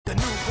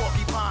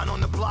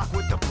block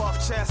with the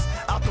buff chest,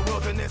 out the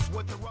wilderness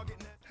with the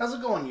ruggedness. How's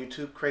it going,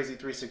 YouTube?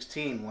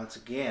 Krazie316 once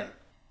again.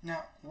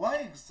 Now, why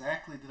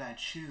exactly did I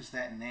choose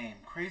that name,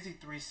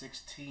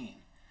 Krazie316?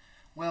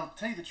 Well, to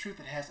tell you the truth,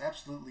 it has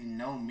absolutely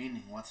no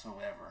meaning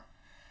whatsoever.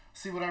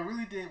 See, what I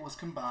really did was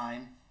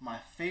combine my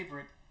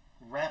favorite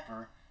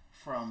rapper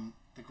from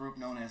the group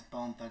known as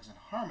Bone Thugs and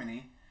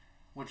Harmony,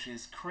 which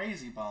is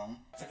Krayzie Bone.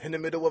 In the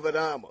middle of it,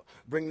 I'ma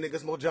bring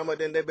niggas more drama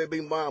than their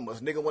baby mamas.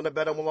 Nigga wanna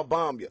battle when I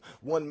bomb you.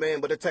 One man,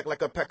 but attack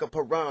like a pack of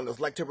piranhas,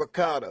 like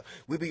terracotta.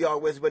 We be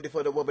always ready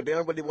for the war, but they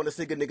don't really wanna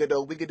see a nigga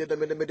though. We get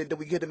them in the middle, then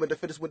we hit him in the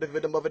finish with the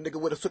venom of a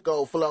nigga with a sick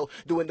old flow.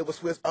 Doing it with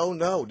Swiss, oh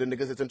no, the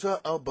niggas is in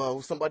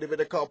trouble. Somebody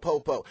better call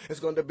Popo. It's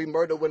gonna be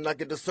murder when I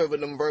get to serving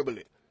them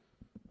verbally.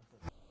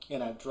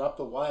 And I dropped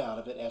the Y out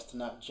of it as to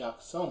not jock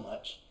so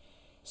much.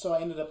 So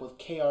I ended up with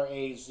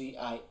Krazie.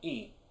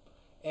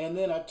 And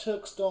then I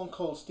took Stone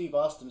Cold Steve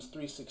Austin's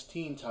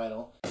 316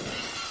 title.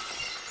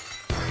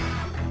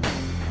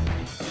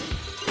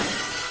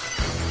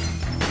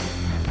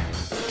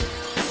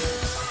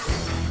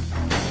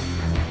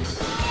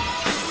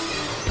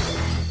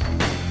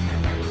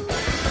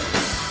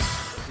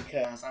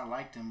 Because I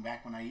liked him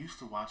back when I used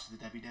to watch the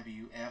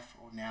WWF,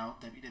 or now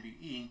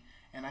WWE,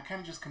 and I kind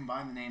of just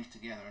combined the names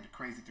together into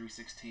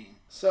Krazie316.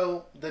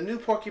 So, the new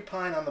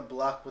porcupine on the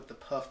block with the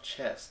puffed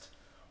chest.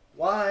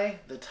 Why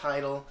the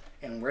title,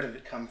 and where did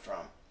it come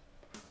from?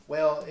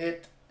 Well,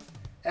 it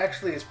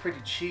actually is pretty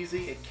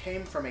cheesy. It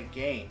came from a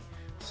game,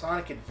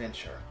 Sonic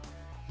Adventure.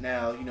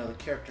 Now, you know the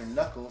character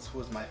Knuckles,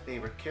 who is my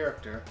favorite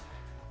character,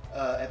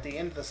 at the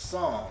end of the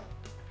song,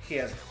 he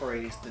has a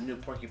phrase, the new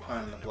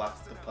porcupine on the block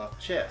with the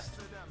puffed chest.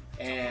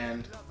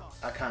 And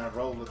I kind of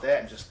rolled with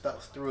that and just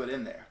threw it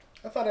in there.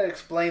 I thought I'd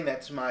explain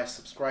that to my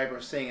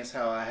subscribers, seeing as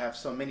how I have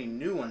so many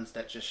new ones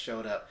that just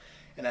showed up.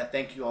 And I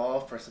thank you all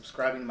for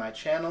subscribing to my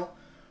channel.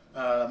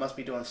 I must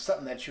be doing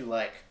something that you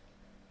like.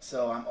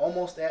 So I'm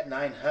almost at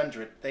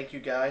 900. Thank you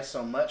guys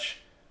so much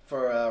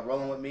for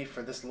rolling with me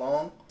for this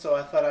long. So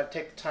I thought I'd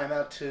take the time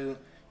out to,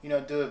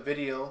 do a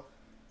video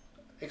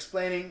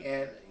explaining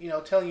and,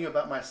 telling you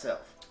about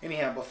myself.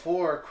 Anyhow,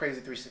 before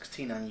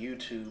Krazie316 on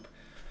YouTube,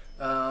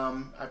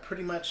 I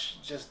pretty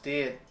much just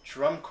did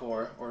drum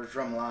corps or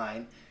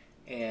drumline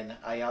in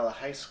Ayala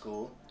High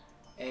School,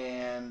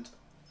 and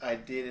I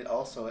did it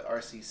also at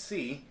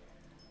RCC,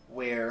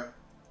 where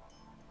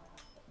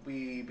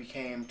we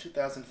became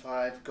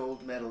 2005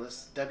 gold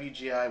medalists,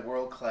 WGI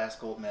World Class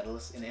gold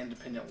medalists in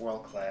independent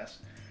world class.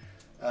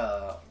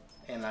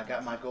 And I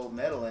got my gold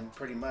medal, and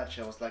pretty much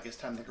I was like, it's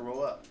time to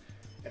grow up.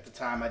 At the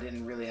time, I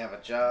didn't really have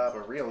a job, a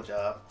real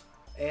job,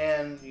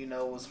 and it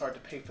was hard to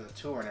pay for the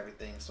tour and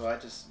everything. So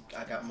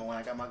when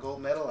I got my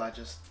gold medal, I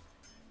just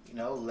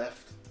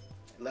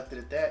left it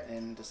at that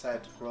and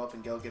decided to grow up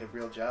and go get a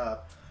real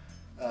job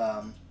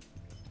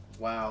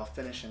while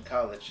finishing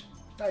college.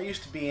 I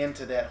used to be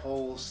into that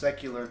whole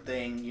secular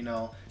thing,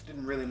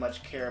 didn't really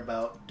much care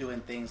about doing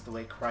things the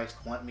way Christ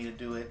wanted me to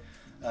do it,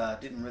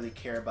 didn't really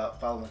care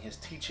about following his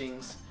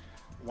teachings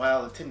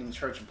while attending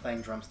church and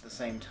playing drums at the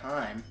same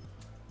time,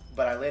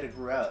 but I later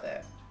grew out of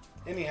that.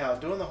 Anyhow,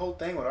 doing the whole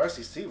thing with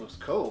RCC was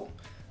cool.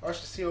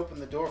 RCC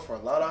opened the door for a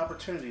lot of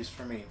opportunities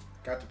for me.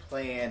 Got to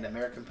play in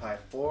American Pie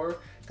 4,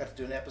 got to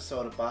do an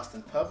episode of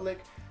Boston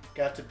Public,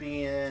 got to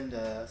be in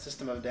the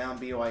System of a Down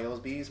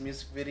BYOB's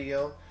music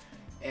video,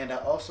 and I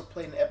also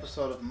played an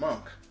episode of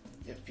Monk,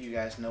 if you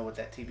guys know what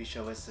that TV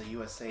show is, a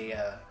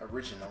USA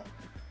original.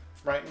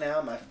 Right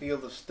now, my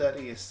field of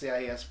study is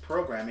CIS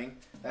programming.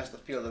 That's the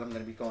field that I'm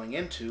going to be going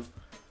into.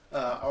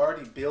 I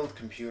already build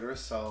computers,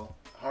 so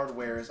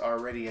hardware is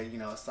already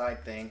a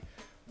side thing.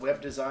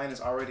 Web design is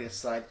already a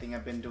side thing.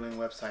 I've been doing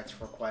websites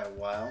for quite a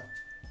while.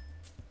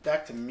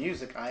 Back to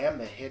music, I am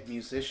the head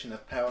musician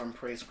of Power and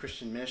Praise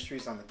Christian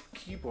Ministries on the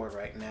keyboard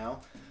right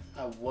now.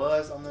 I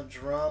was on the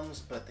drums,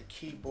 but the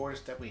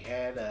keyboardist that we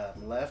had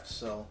left,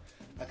 so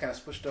I kind of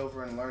switched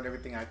over and learned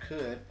everything I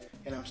could,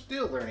 and I'm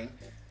still learning,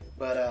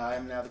 but I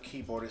am now the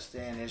keyboardist,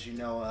 and as you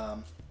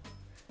know,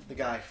 the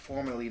guy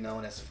formerly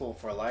known as Full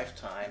for a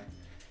Lifetime,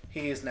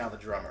 he is now the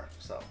drummer.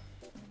 So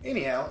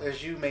anyhow,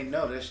 as you may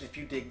notice, if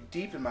you dig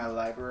deep in my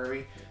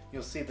library,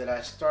 you'll see that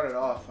I started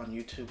off on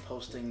YouTube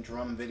posting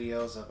drum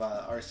videos of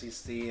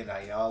RCC and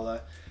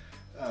Ayala,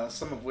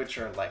 some of which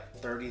are like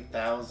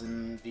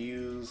 30,000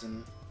 views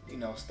and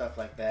stuff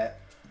like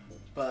that.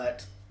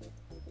 But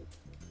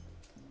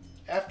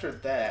after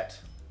that,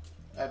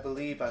 I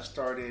believe I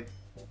started,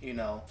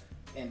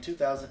 in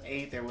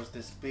 2008 there was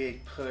this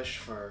big push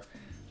for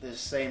this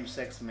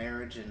same-sex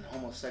marriage and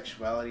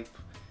homosexuality,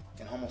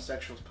 and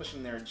homosexuals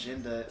pushing their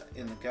agenda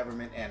in the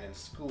government and in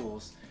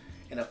schools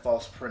in a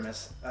false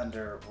premise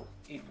under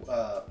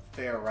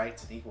fair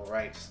rights and equal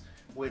rights,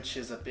 which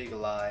is a big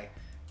lie,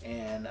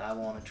 and I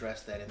won't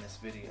address that in this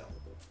video.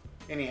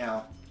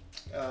 Anyhow,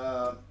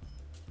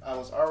 I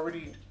was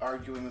already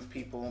arguing with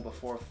people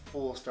before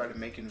Full started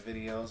making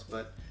videos,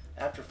 but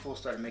after Full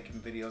started making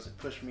videos, it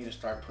pushed me to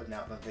start putting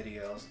out my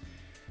videos,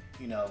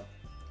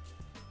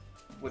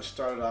 which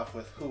started off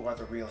with Who Are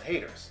the Real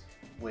Haters,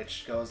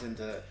 which goes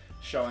into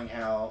showing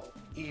how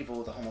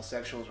evil the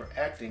homosexuals were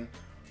acting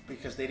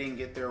because they didn't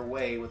get their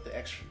way with the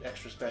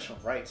extra special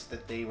rights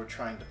that they were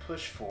trying to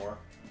push for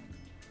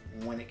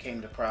when it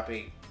came to Prop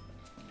 8.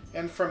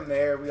 And from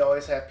there, we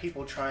always have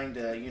people trying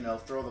to,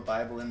 throw the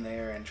Bible in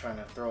there and trying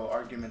to throw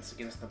arguments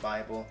against the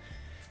Bible.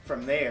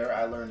 From there,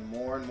 I learned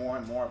more and more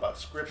and more about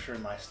Scripture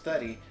in my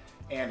study,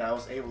 and I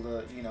was able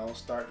to,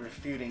 start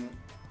refuting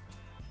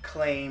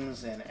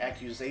claims and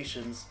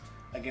accusations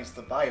against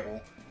the Bible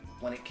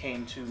when it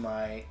came to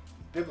my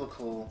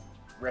biblical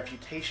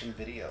refutation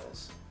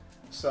videos.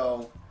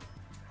 So,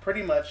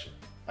 pretty much,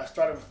 I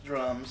started with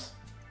drums,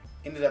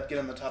 ended up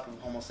getting on the topic of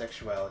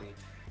homosexuality,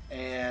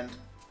 and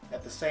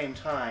at the same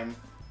time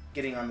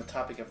getting on the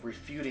topic of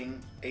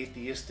refuting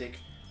atheistic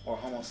or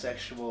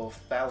homosexual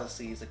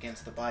fallacies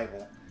against the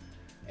Bible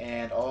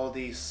and all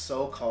these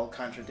so-called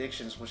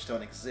contradictions which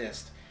don't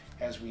exist.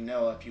 As we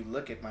know, if you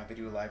look at my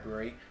video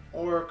library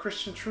or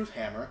Christian Truth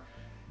Hammer,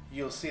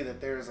 you'll see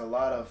that there's a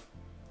lot of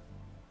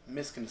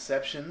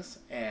misconceptions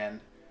and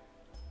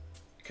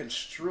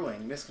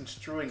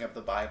misconstruing of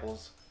the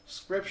Bible's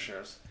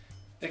scriptures.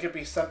 It could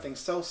be something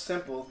so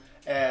simple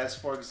as,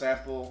 for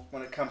example,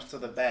 when it comes to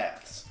the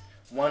baths.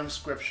 One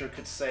scripture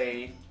could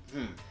say,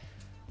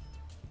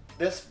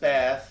 this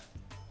bath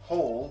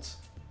holds,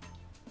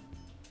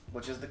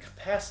 which is the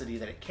capacity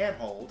that it can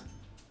hold,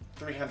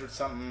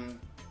 300-something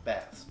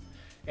baths.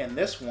 And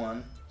this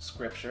one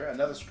scripture,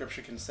 another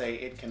scripture can say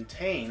it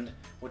contained,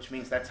 which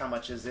means that's how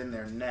much is in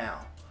there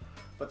now.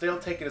 But they'll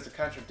take it as a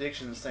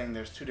contradiction, saying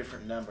there's two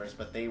different numbers,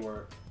 but they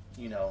were,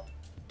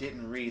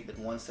 didn't read that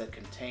one said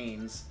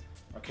contains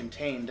or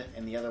contained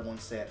and the other one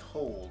said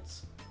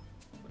holds,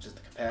 which is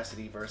the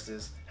capacity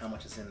versus how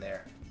much is in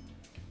there.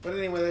 But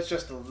anyway, that's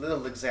just a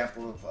little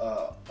example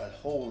of a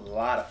whole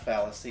lot of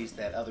fallacies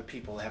that other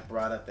people have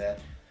brought up that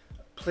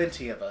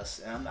plenty of us,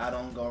 and I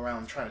don't go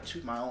around trying to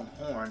toot my own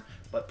horn,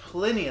 but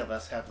plenty of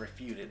us have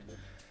refuted.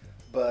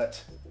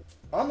 But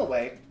on the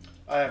way,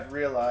 I have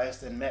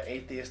realized and met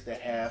atheists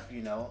that have,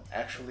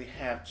 actually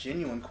have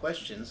genuine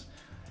questions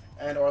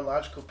and are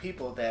logical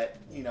people that,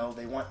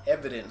 they want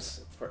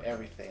evidence for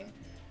everything.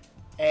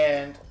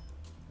 And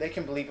they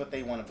can believe what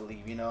they want to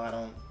believe. I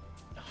don't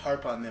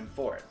harp on them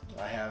for it.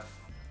 I have,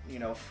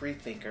 Free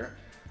Thinker.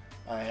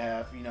 I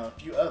have, a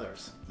few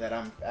others that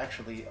I'm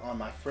actually on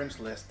my friends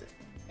list,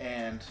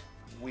 and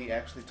we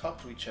actually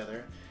talk to each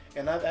other.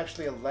 And I've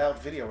actually allowed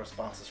video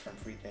responses from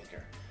Free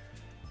Thinker.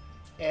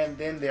 And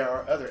then there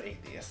are other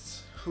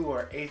atheists who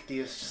are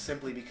atheists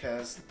simply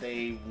because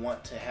they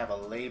want to have a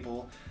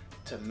label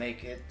to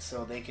make it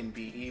so they can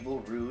be evil,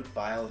 rude,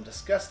 vile, and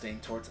disgusting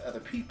towards other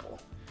people.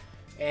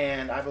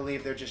 And I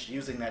believe they're just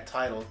using that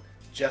title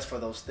just for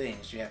those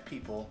things. You have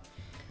people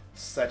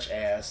such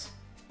as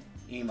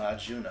Ima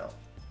Juno.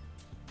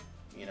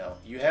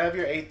 You have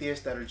your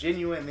atheists that are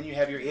genuine, and then you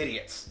have your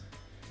idiots,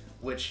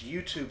 which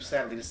YouTube,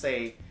 sadly to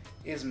say,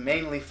 is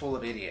mainly full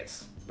of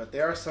idiots. But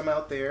there are some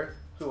out there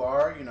who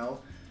are,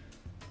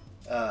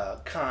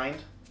 kind,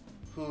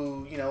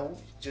 who,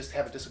 just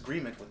have a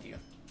disagreement with you.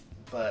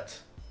 But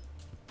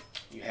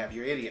you have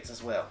your idiots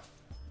as well.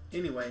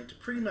 Anyway, to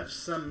pretty much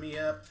sum me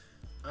up,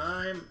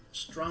 I'm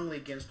strongly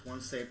against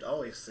once saved,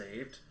 always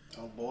saved.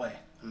 Oh boy,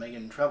 I may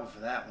get in trouble for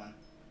that one.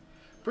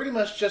 Pretty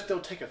much just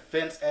don't take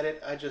offense at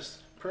it. I just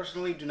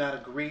personally do not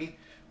agree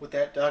with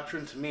that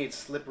doctrine. To me, it's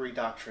slippery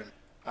doctrine.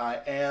 I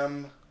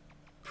am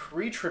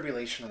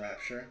pre-tribulation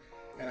rapture,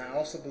 and I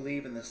also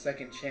believe in the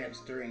second chance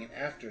during and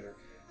after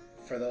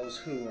for those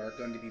who are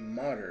going to be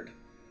martyred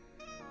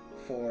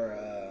for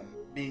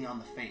being on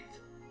the faith.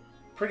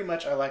 Pretty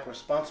much I like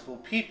responsible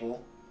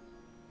people,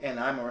 and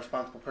I'm a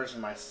responsible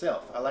person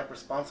myself. I like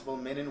responsible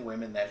men and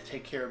women that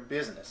take care of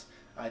business.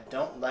 I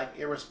don't like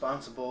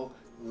irresponsible,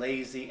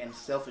 lazy, and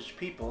selfish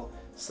people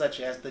such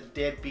as the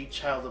deadbeat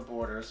child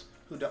aborters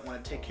who don't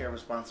want to take care of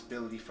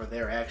responsibility for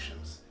their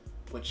actions,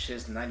 which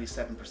is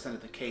 97%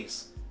 of the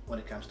case when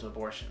it comes to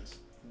abortions.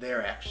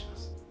 Their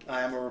actions.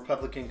 I am a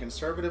Republican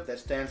conservative that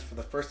stands for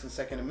the First and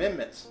Second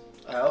Amendments.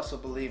 I also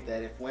believe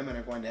that if women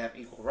are going to have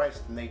equal rights,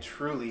 then they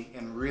truly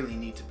and really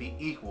need to be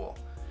equal.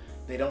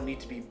 They don't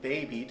need to be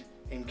babied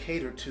and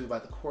catered to by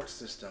the court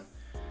system.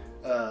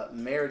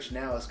 Marriage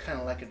now is kind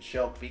of like a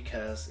joke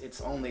because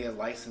it's only a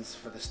license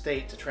for the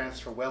state to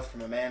transfer wealth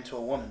from a man to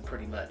a woman,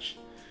 pretty much.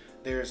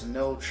 There's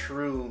no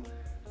true,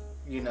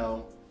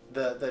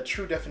 the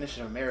true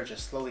definition of marriage is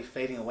slowly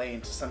fading away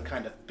into some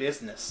kind of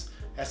business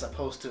as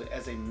opposed to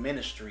as a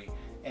ministry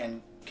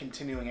and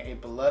continuing a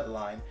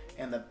bloodline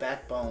and the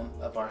backbone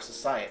of our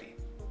society.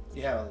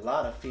 You have a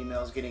lot of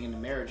females getting into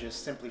marriages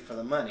simply for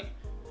the money.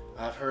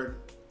 I've heard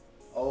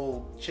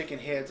old chicken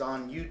heads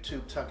on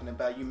YouTube talking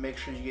about you make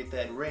sure you get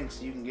that ring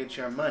so you can get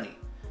your money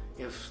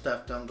if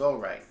stuff don't go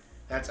right.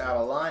 That's out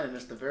of line, and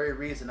it's the very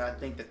reason I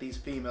think that these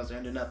females are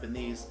ending up in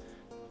these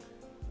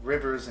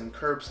rivers and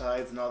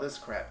curbsides and all this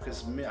crap,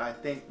 because I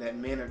think that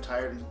men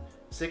are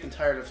sick and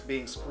tired of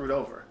being screwed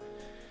over.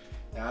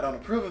 Now, I don't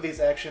approve of these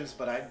actions,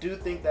 but I do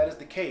think that is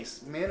the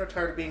case. Men are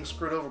tired of being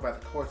screwed over by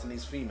the courts and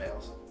these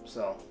females.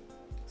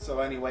 So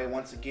anyway,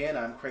 once again,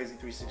 I'm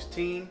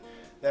Krazie316.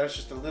 That is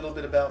just a little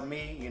bit about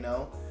me,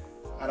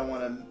 I don't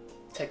want to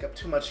take up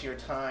too much of your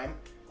time.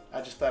 I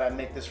just thought I'd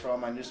make this for all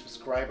my new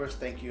subscribers.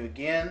 Thank you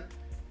again,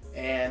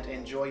 and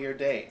enjoy your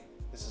day.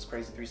 This is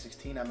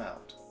Krazie316. I'm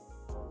out.